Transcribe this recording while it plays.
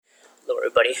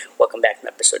everybody. Welcome back to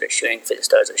an episode of Shooting for the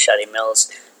Stars with Shadi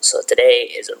Mills. So today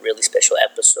is a really special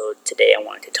episode. Today I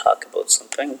wanted to talk about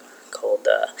something called,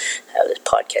 this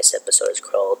podcast episode is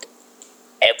called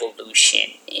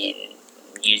Evolution in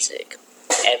Music.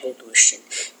 Evolution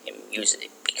in music,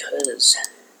 because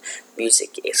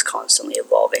music is constantly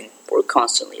evolving. We're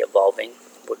constantly evolving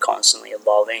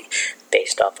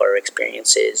based off our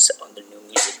experiences on the new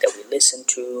music that we listen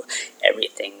to,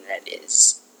 everything that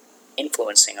is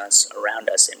influencing us around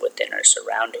us and within our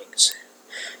surroundings.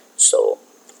 So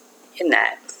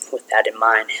with that in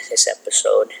mind, this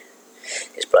episode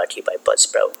is brought to you by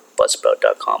Buzzsprout.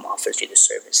 Buzzsprout.com offers you the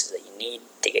services that you need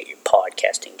to get your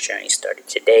podcasting journey started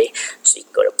today. So you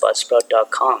can go to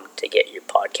Buzzsprout.com to get your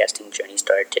podcasting journey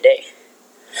started today.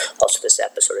 Also, this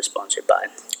episode is sponsored by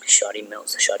Shadi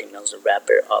Mills. Shadi Mills is a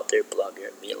rapper, author,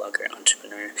 blogger, vlogger,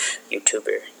 entrepreneur,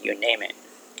 YouTuber, you name it.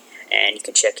 And you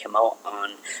can check him out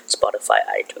on Spotify,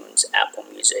 iTunes, Apple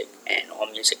Music, and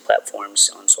all music platforms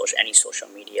on any social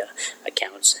media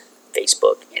accounts: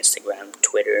 Facebook, Instagram,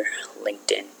 Twitter,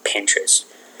 LinkedIn, Pinterest.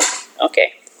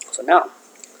 Okay, so now,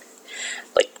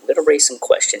 we're going to raise some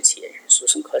questions here. So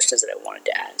some questions that I wanted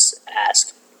to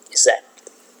ask is that,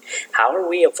 how are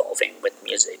we evolving with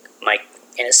music?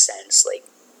 In a sense,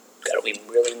 are we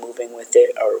really moving with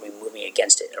it, or are we moving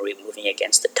against it? Are we moving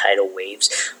against the tidal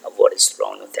waves of what is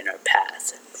thrown within our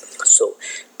path? So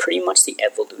pretty much the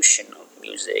evolution of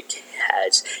music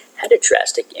has had a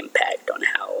drastic impact on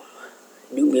how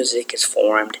new music is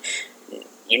formed.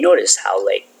 You notice how,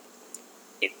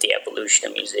 the evolution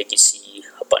of music, you see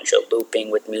a bunch of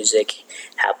looping with music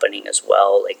happening as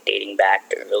well, dating back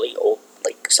to early old.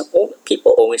 Some old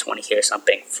people always want to hear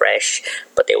something fresh,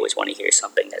 but they always want to hear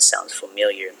something that sounds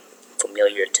familiar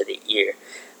to the ear.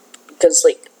 Because,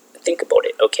 think about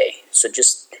it. Okay, so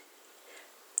just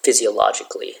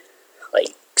physiologically,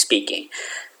 speaking,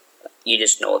 you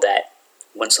just know that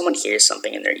when someone hears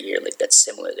something in their ear, that's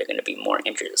similar, they're going to be more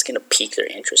interested. It's going to pique their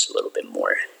interest a little bit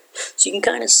more. So you can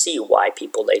kind of see why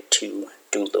people like to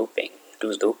do looping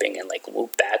and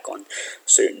loop back on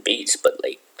certain beats, but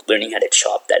learning how to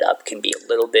chop that up can be a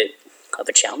little bit of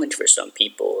a challenge for some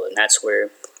people, and that's where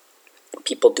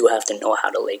people do have to know how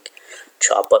to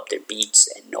chop up their beats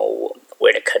and know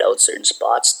where to cut out certain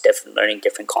spots, learning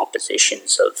different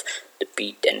compositions of the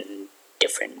beat and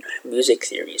different music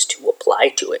theories to apply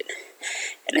to it.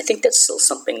 And I think that's still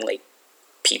something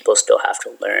people still have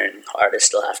to learn, artists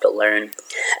still have to learn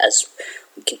as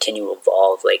we continue to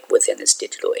evolve within this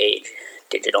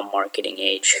digital marketing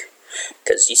age.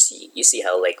 Because you see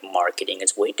how marketing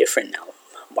is way different now.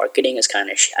 Marketing is kind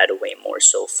of shied away more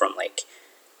so from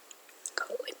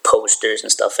posters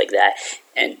and stuff like that,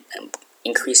 and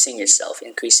increasing your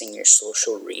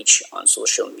social reach on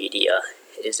social media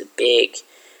is a big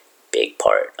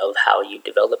part of how you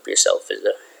develop yourself as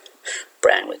a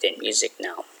brand within music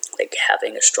now.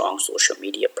 Having a strong social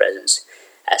media presence.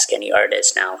 Ask any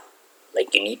artist now.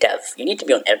 You need to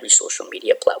be on every social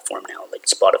media platform now,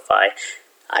 Spotify,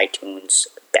 iTunes,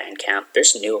 Bandcamp.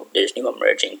 There's new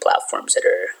emerging platforms that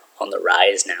are on the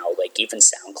rise now. Even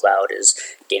SoundCloud is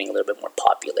gaining a little bit more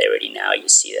popularity now. You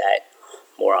see that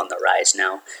more on the rise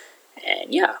now.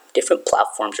 And yeah, different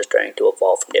platforms are starting to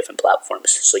evolve from different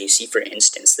platforms. So you see, for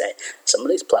instance, that some of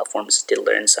these platforms did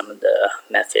learn some of the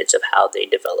methods of how they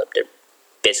developed their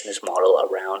business model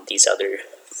around these other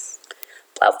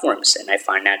platforms. And I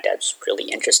find that that's really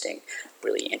interesting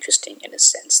in a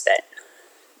sense that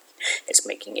it's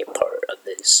making it part of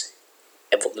this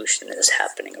evolution that is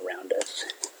happening around us.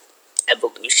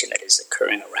 Evolution that is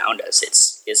occurring around us.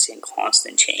 It's in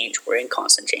constant change. We're in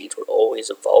constant change. We're always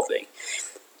evolving.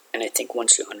 And I think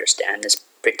once you understand this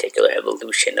particular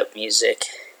evolution of music,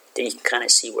 then you can kind of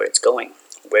see where it's going,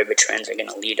 where the trends are going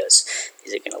to lead us.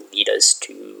 Is it going to lead us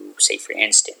to, say, for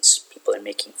instance, people are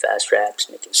making fast raps,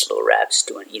 making slow raps,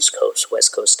 doing East Coast,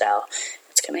 West Coast style.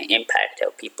 It's going to impact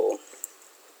how people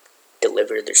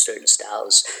deliver their certain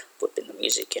styles within the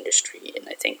music industry, and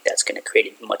I think that's going to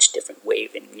create a much different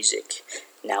wave in music.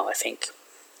 Now, I think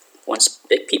once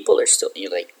big people are still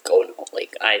going out,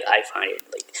 I find it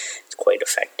it's quite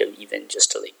effective, even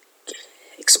just to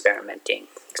experimenting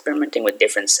with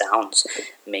different sounds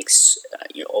makes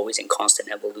you're always in constant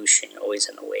evolution. You're always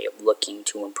in a way of looking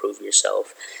to improve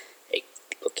yourself,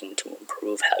 looking to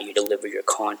improve how you deliver your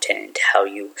content, how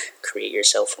you create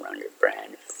yourself around your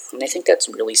brand. And I think that's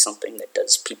really something that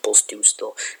people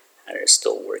are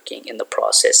still working in the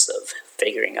process of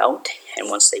figuring out And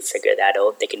once they figure that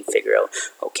out, they can figure out,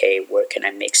 okay, where can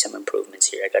I make some improvements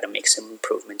here? I got to make some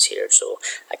improvements here so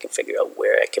I can figure out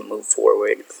where I can move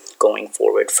forward, going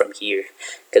forward from here.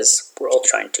 Because we're all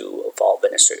trying to evolve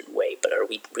in a certain way, but are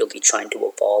we really trying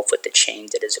to evolve with the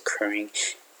change that is occurring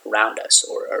around us?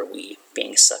 Or are we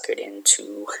being suckered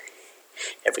into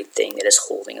everything that is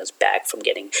holding us back from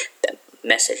getting that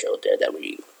message out there that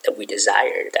we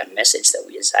desire, that message that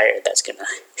we desire, that's gonna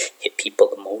hit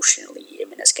people emotionally? I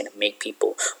mean, that's gonna make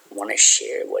people want to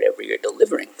share whatever you're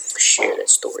delivering. Share that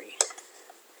story,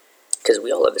 because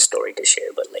we all have a story to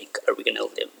share. But like, are we gonna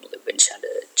live and try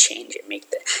to change it,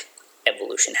 make the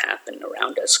evolution happen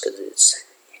around us? Because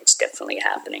it's definitely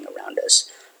happening around us.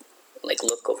 Like,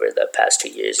 look over the past 2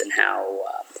 years and how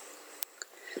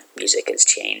music has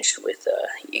changed with the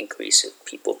increase of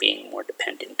people being more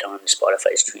dependent on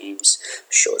Spotify streams.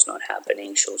 Shows not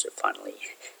happening. Shows are finally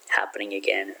happening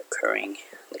again, occurring.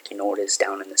 Like, you notice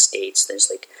down in the States, there's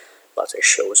like lots of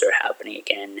shows are happening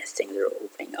again. Things are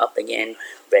opening up again.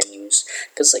 Venues,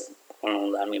 because like,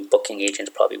 I mean, booking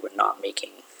agents probably were not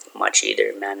making much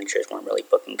either. Managers weren't really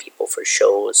booking people for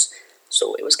shows,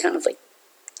 so it was kind of like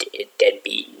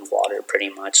deadbeat in water, pretty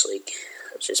much. Like,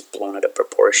 it was just blown out of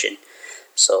proportion.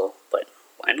 So, but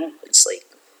I know it's like,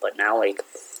 but now like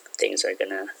things are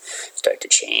gonna start to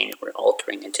change. We're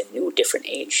altering into different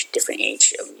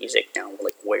age of music now.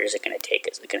 Like, where is it gonna take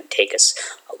us? It's gonna take us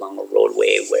along a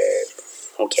roadway where,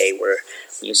 okay, where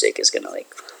music is gonna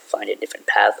like find a different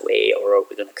pathway, or are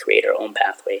we gonna create our own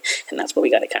pathway? And that's what we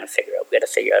gotta kind of figure out. We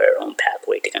gotta figure out our own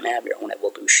pathway to kind of have your own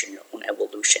evolution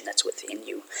that's within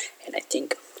you. And I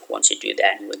think once you do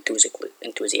that and you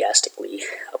enthusiastically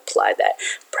apply that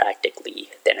practically,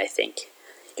 then I think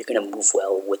you're going to move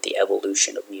well with the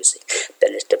evolution of music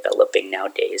that is developing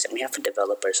nowadays. And we have to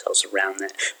develop ourselves around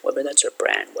that, whether that's our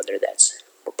brand, whether that's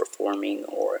we're performing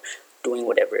or doing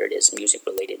whatever it is music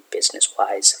related, business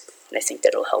wise. And I think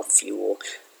that'll help fuel,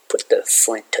 put the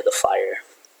flint to the fire,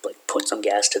 like put some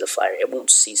gas to the fire. It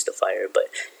won't seize the fire, but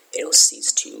it'll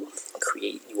cease to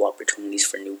create new opportunities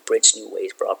for bridge new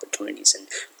ways for opportunities, and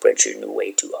bridge your new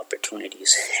way to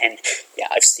opportunities. And yeah,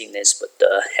 I've seen this with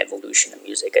the evolution of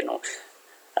music. I don't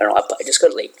know. I just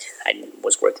got I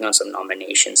was working on some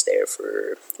nominations there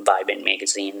for Vibe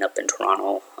magazine up in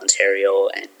Toronto, Ontario,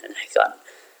 and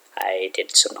I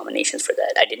did some nominations for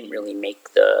that. I didn't really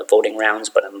make the voting rounds,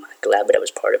 but I'm glad that I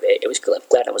was part of it.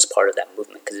 Glad I was part of that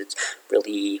movement, because it's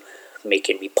really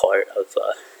making me part of,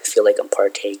 feel like I'm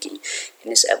partaking in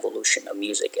this evolution of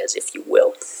music, as if you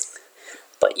will.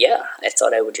 But yeah, I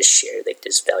thought I would just share like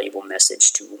this valuable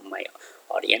message to my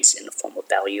audience in the form of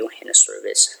value, in a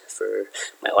service for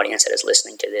my audience that is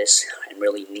listening to this, and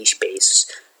really niche base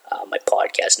my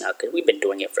podcast now, because we've been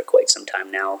doing it for quite some time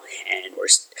now, and we're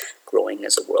growing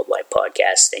as a worldwide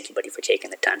podcast. Thank you, buddy, for taking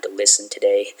the time to listen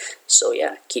today. So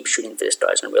yeah, keep shooting for the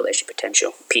stars and realize your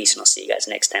potential. Peace, and I'll see you guys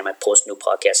next time. I post new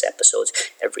podcast episodes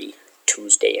every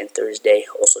Tuesday and Thursday.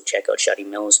 Also check out Shuddy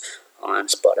Mills on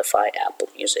Spotify, Apple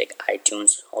Music,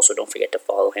 iTunes. Also, don't forget to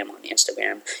follow him on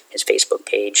Instagram, his Facebook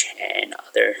page, and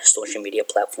other social media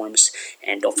platforms.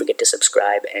 And don't forget to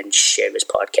subscribe and share this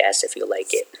podcast if you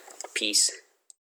like it. Peace.